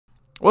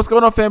What's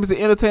going on, fam? It's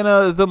the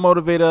entertainer, the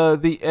motivator,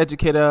 the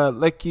educator,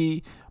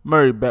 Lucky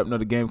Murray, back with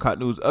another Gamecock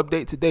news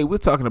update. Today, we're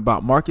talking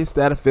about Marcus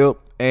Satterfield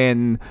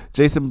and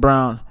Jason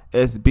Brown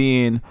as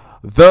being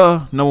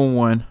the number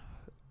one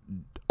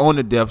on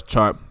the depth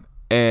chart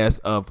as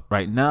of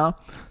right now,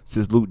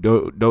 since Luke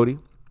Doty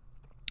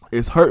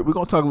is hurt. We're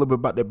going to talk a little bit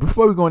about that.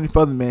 Before we go any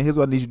further, man, here's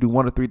what I need you to do.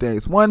 One of three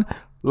things. One,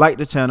 like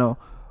the channel.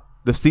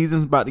 The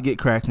season's about to get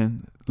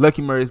cracking.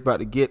 Lucky Murray's about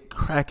to get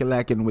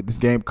crack-a-lacking with this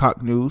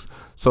Gamecock news.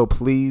 So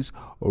please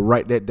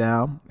write that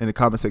down in the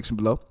comment section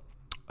below.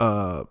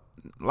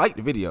 Like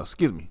the video,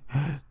 excuse me.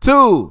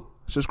 2,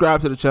 subscribe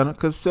to the channel,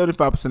 because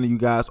 75% of you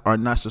guys are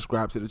not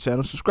subscribed to the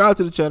channel. Subscribe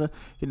to the channel,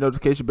 hit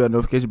notification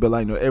bell,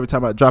 like, you know, every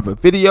time I drop a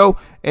video.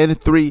 And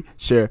 3,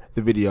 share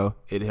the video.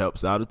 It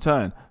helps out a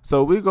ton.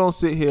 So we're going to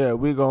sit here,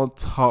 we're going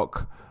to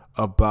talk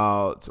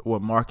about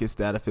what Marcus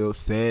Satterfield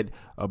said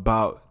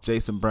about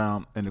Jason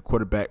Brown and the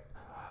quarterback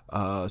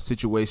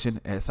situation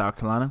at South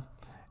Carolina,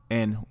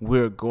 and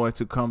we're going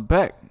to come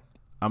back.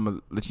 I'm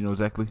gonna let you know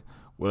exactly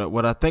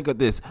what I think of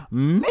this,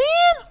 man.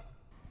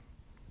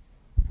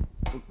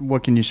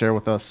 What can you share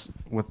with us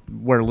with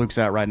where Luke's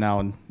at right now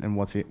and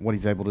what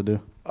he's able to do?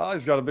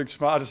 He's got a big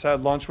smile. I just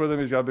had lunch with him.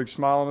 He's got a big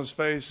smile on his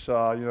face. You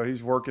know,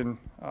 he's working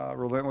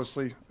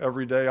relentlessly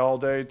every day, all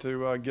day,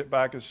 to get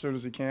back as soon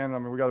as he can. I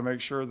mean, we got to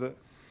make sure that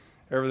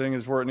everything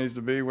is where it needs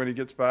to be when he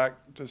gets back,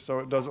 just so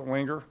it doesn't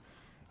linger.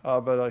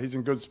 But he's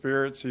in good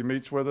spirits. He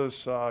meets with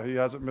us. He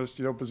hasn't missed,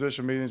 you know,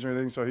 position meetings or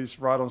anything, so he's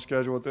right on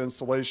schedule with the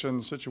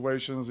installation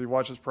situations. He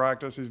watches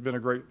practice. He's been a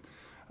great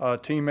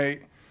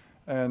teammate,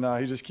 and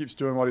he just keeps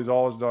doing what he's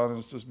always done. And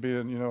it's just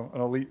being, you know, an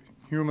elite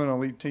human,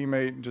 elite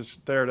teammate, and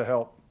just there to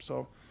help.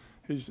 So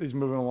he's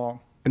moving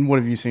along. And what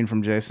have you seen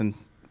from Jason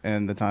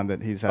and the time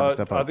that he's had to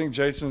step up? I think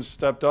Jason's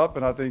stepped up,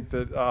 and I think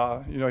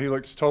that you know, he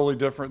looks totally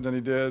different than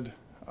he did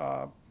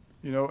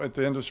you know, at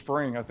the end of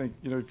spring. I think,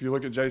 you know, if you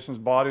look at Jason's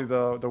body,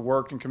 the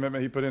work and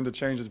commitment he put in to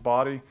change his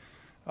body,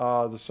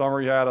 the summer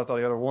he had, I thought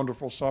he had a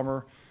wonderful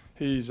summer.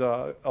 He's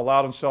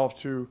allowed himself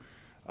to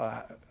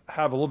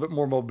have a little bit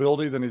more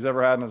mobility than he's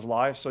ever had in his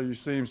life. So you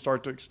see him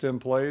start to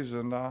extend plays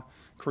and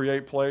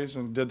create plays,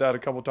 and did that a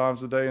couple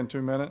times a day in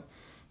 2 minutes.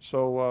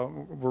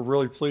 So we're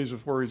really pleased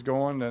with where he's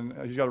going, and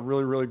he's got a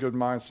really, really good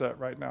mindset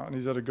right now, and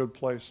he's at a good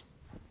place.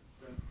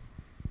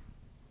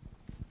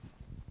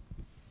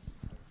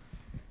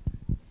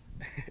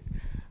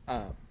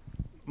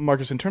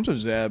 Marcus, in terms of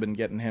Zeb and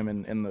getting him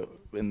in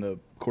the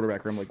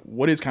quarterback room, like,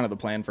 what is kind of the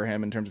plan for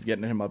him in terms of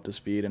getting him up to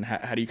speed, and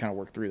how do you kind of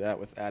work through that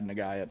with adding a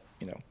guy at,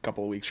 you know, a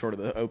couple of weeks short of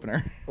the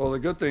opener? Well, the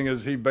good thing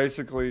is him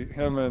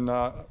and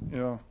you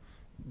know,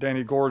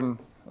 Danny Gordon,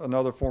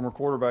 another former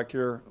quarterback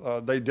here,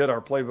 they did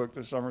our playbook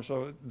this summer.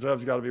 So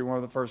Zeb's got to be one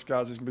of the first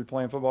guys who's going to be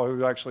playing football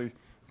who actually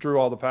drew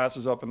all the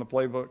passes up in the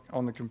playbook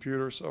on the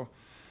computer. So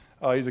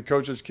he's a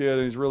coach's kid,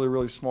 and he's really,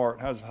 really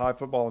smart, has high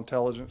football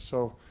intelligence.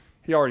 So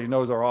he already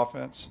knows our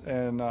offense,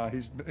 and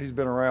he's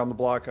been around the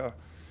block,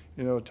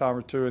 you know, a time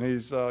or two, and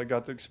he's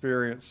got the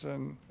experience,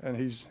 and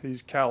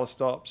he's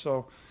calloused up.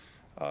 So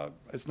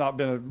it's not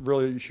been a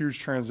really huge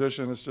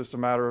transition. It's just a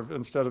matter of,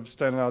 instead of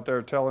standing out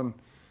there telling,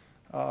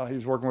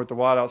 he's working with the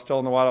wideouts,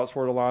 telling the wideouts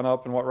where to line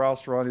up and what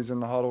routes to run. He's in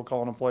the huddle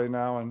calling a play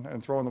now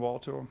and throwing the ball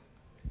to him.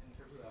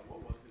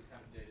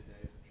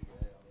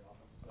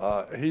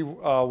 He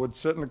would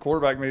sit in the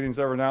quarterback meetings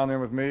every now and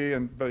then with me,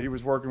 but he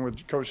was working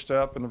with Coach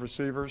Stepp and the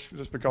receivers,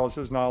 just because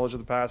his knowledge of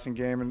the passing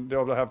game, and be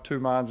able to have 2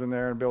 minds in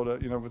there and be able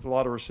to, you know, with a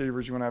lot of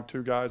receivers, you want to have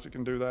 2 guys that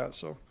can do that.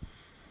 So,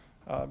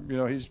 you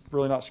know, he's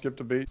really not skipped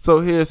a beat.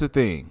 So here's the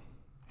thing,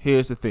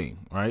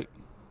 right?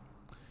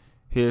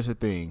 Here's the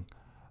thing.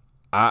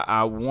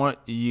 I want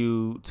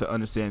you to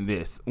understand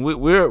this.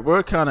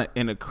 We're kind of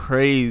in a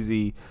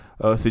crazy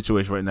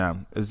situation right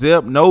now.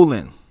 Zeb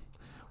Noland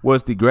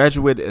was the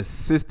graduate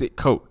assistant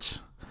coach.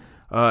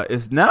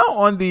 Is now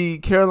on the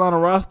Carolina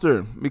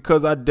roster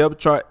because our depth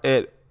chart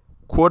at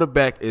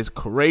quarterback is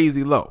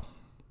crazy low.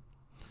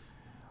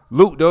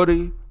 Luke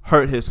Doty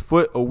hurt his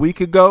foot a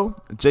week ago.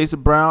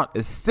 Jason Brown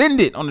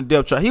ascended on the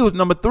depth chart. He was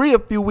number 3 a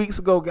few weeks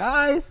ago,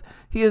 guys.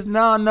 He is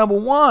now number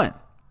 1.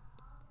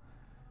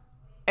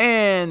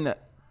 And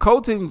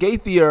Colten,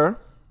 Gauthier,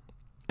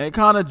 and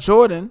Connor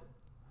Jordan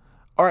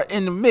are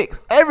in the mix.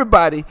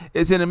 Everybody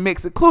is in the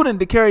mix, including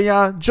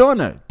Dakereon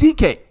Joyner,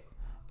 DK,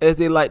 as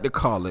they like to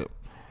call it.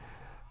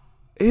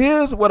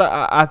 Here's what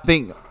I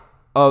think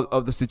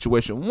of the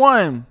situation.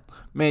 One,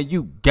 man,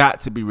 you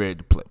got to be ready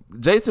to play.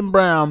 Jason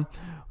Brown,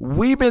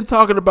 we've been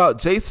talking about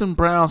Jason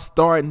Brown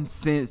starting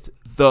since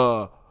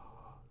the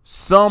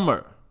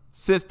summer,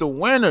 since the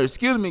winter,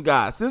 excuse me,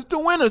 guys, since the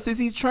winter, since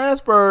he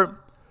transferred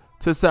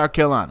to South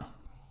Carolina.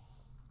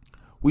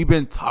 We've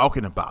been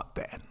talking about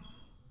that.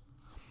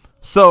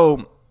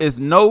 So it's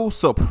no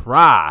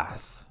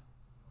surprise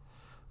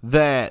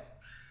that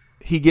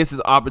he gets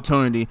his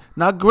opportunity.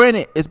 Now,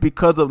 granted, it's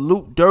because of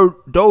Luke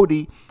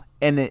Doty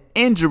and an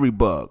injury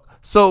bug.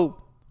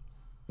 So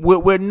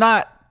we're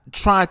not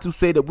trying to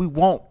say that we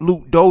want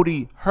Luke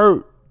Doty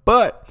hurt.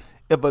 But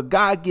if a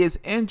guy gets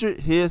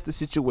injured, here's the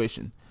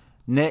situation.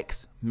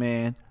 Next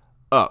man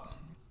up.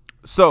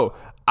 So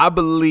I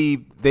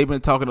believe they've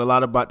been talking a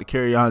lot about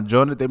Dakereon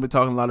Joyner. They've been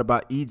talking a lot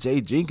about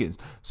E.J. Jenkins.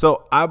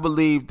 So I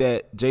believe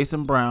that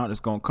Jason Brown is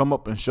going to come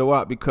up and show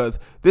out because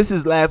this is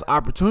his last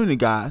opportunity,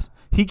 guys.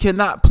 He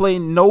cannot play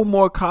no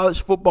more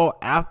college football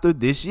after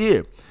this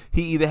year.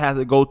 He either has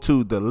to go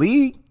to the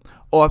league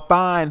or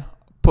find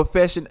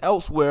profession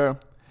elsewhere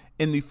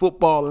in the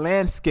football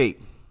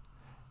landscape.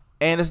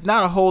 And it's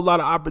not a whole lot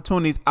of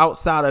opportunities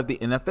outside of the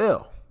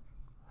NFL.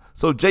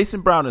 So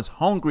Jason Brown is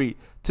hungry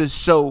to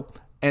show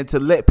and to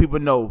let people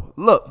know,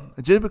 look,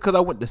 just because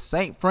I went to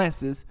St.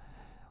 Francis,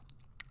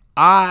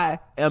 I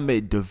am a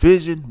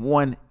Division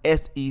I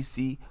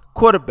SEC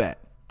quarterback.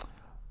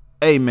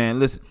 Hey, man,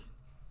 listen,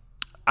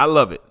 I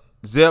love it.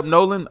 Zeb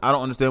Noland, I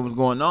don't understand what's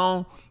going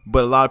on,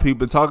 but a lot of people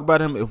been talking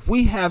about him. If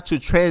we have to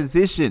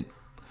transition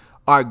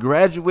our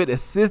graduate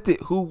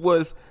assistant who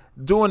was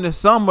during the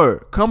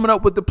summer coming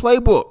up with the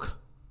playbook,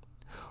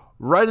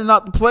 writing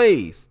out the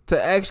plays to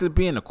actually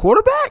being a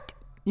quarterback,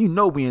 you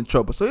know we in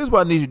trouble. So here's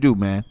what I need you to do,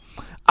 man.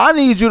 I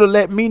need you to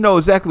let me know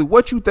exactly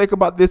what you think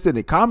about this in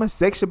the comment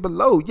section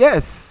below.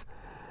 Yes,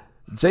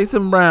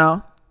 Jason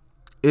Brown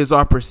is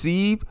our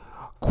perceived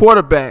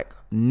quarterback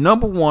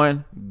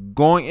 #1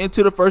 going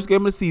into the first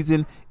game of the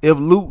season if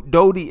Luke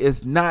Doty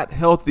is not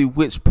healthy,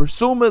 which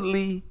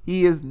presumably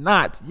he is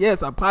not.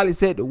 Yes, I probably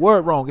said the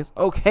word wrong. It's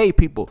okay,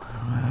 people.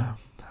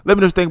 Let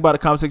me know what you think about the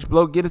comment section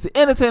below. Get us the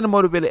entertainer,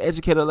 motivated,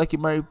 educator like you,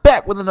 Murray,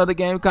 back with another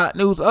Gamecock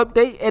news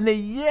update. And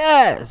then,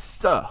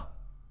 yes,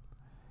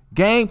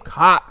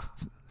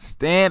 Gamecocks,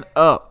 stand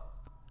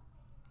up.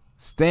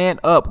 Stand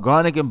up,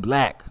 Garnet and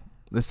Black.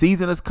 The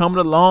season is coming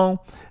along.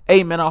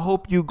 Hey, man, I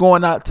hope you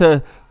going out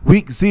to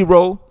week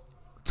 0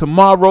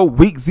 tomorrow,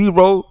 week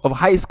 0 of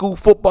high school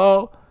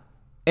football,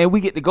 and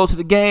we get to go to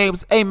the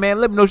games. Hey, man,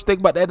 let me know what you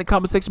think about that in the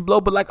comment section below.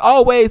 But like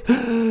always,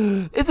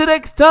 it's the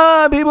next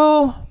time,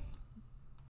 people.